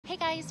Hey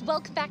guys,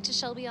 welcome back to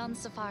Shelby on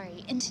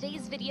Safari. In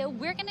today's video,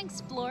 we're going to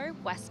explore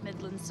West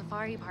Midlands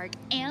Safari Park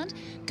and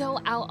go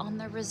out on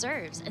the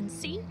reserves and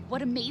see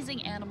what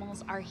amazing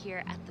animals are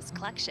here at this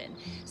collection.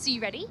 So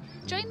you ready?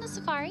 Join the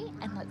safari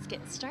and let's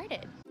get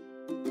started.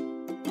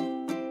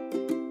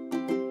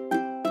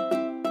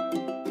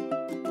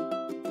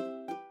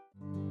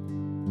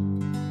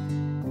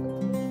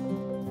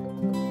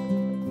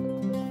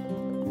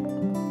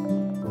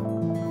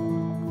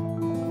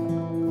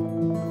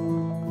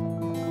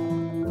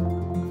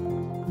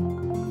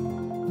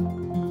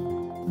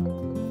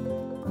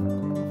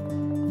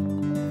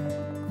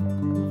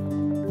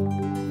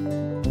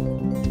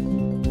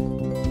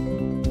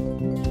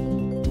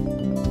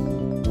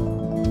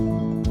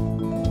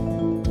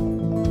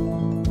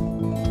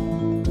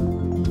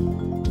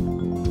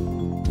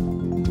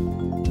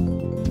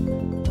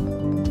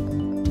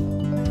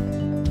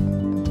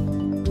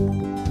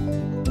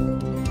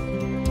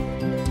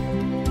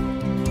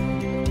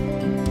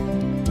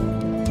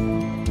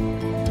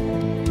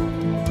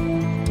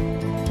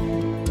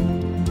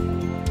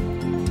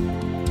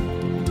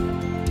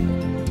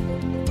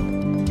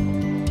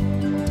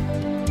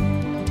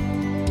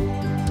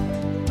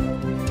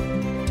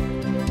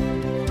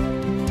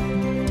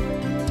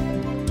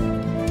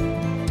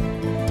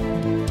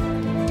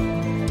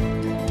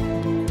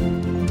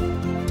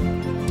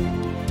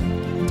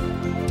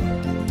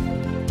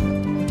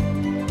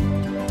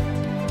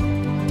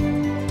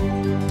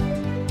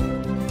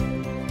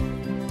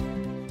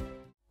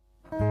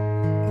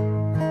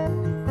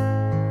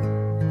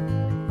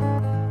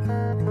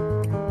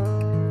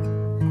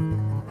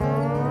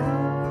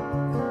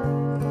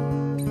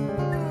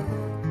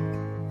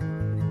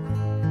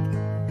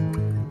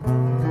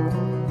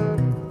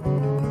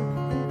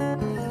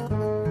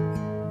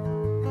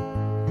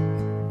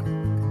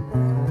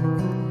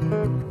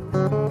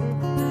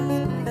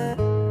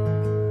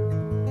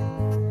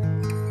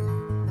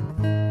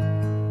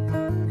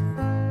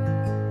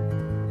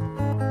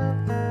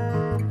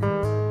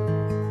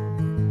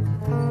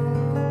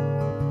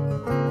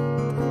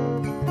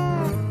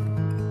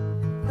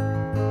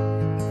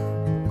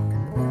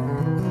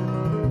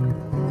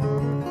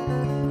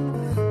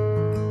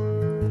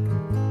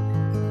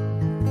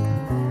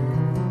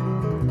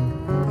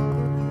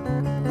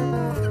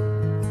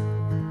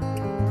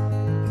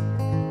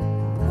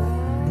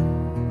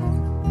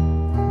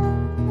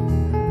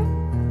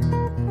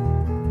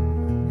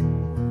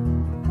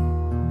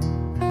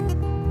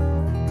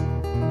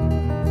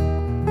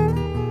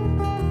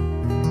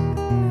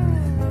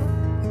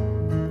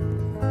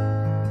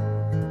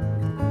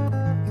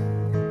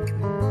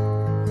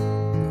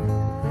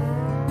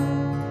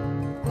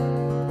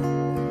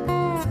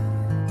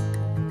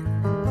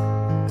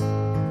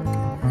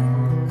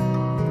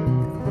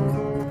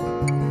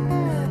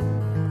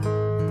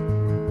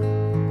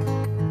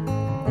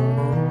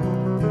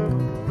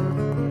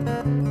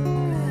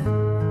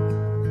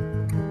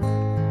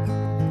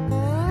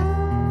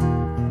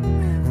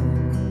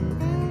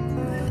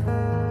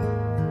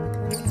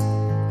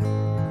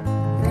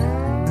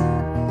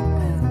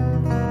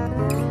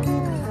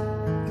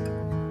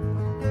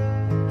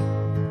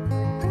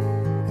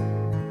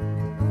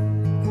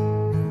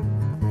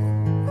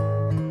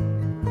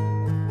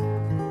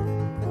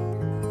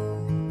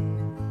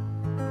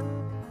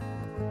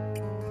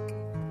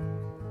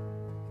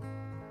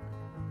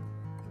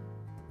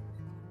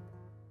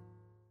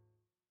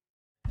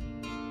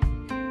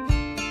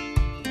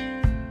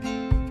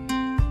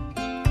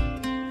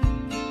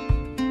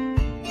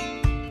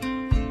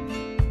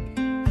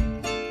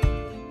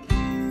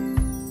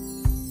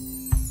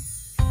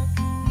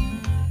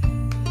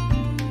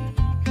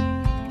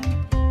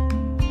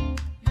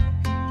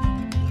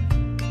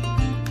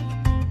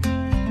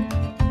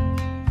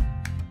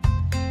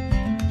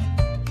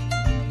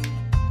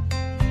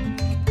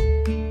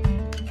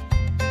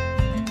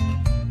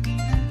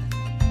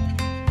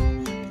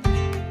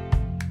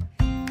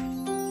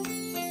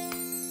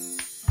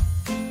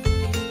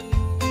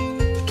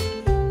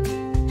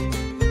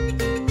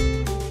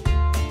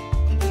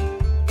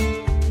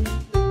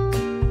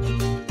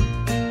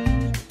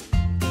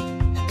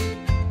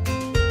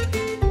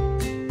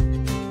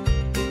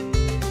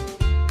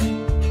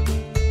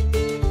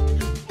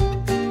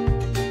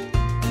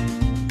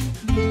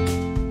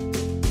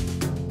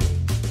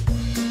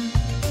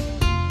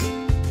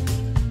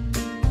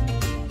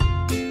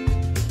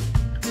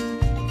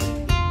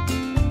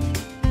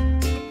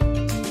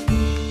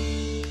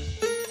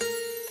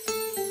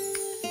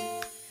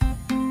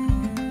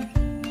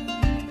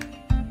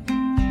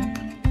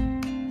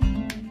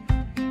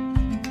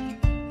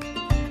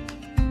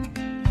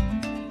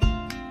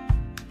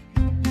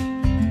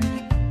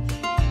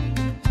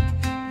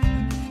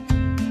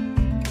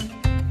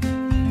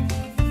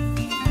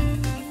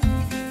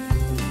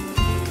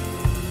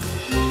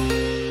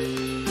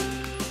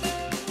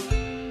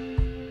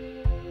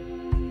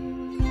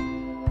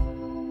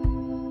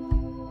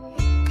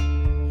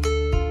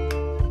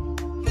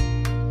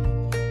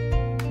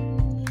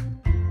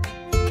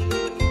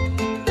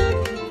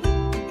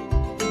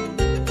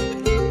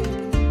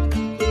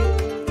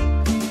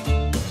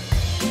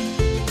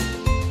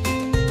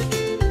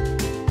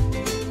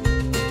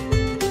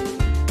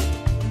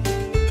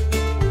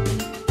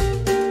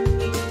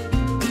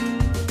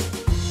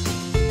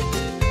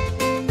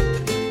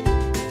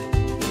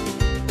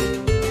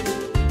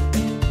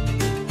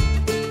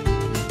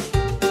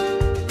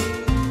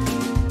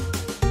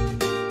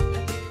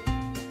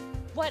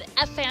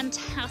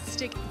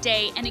 fantastic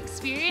day and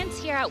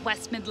experience here at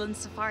West Midlands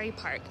Safari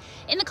Park.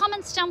 In the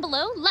comments down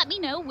below, let me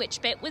know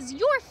which bit was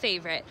your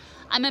favorite.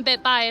 I'm a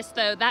bit biased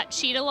though, that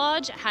cheetah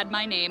lodge had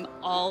my name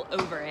all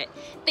over it.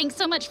 Thanks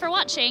so much for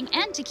watching,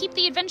 and to keep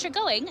the adventure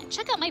going,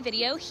 check out my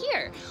video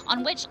here,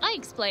 on which I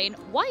explain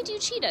why do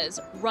cheetahs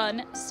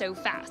run so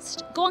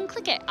fast. Go and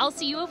click it, I'll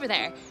see you over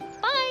there.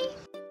 Bye!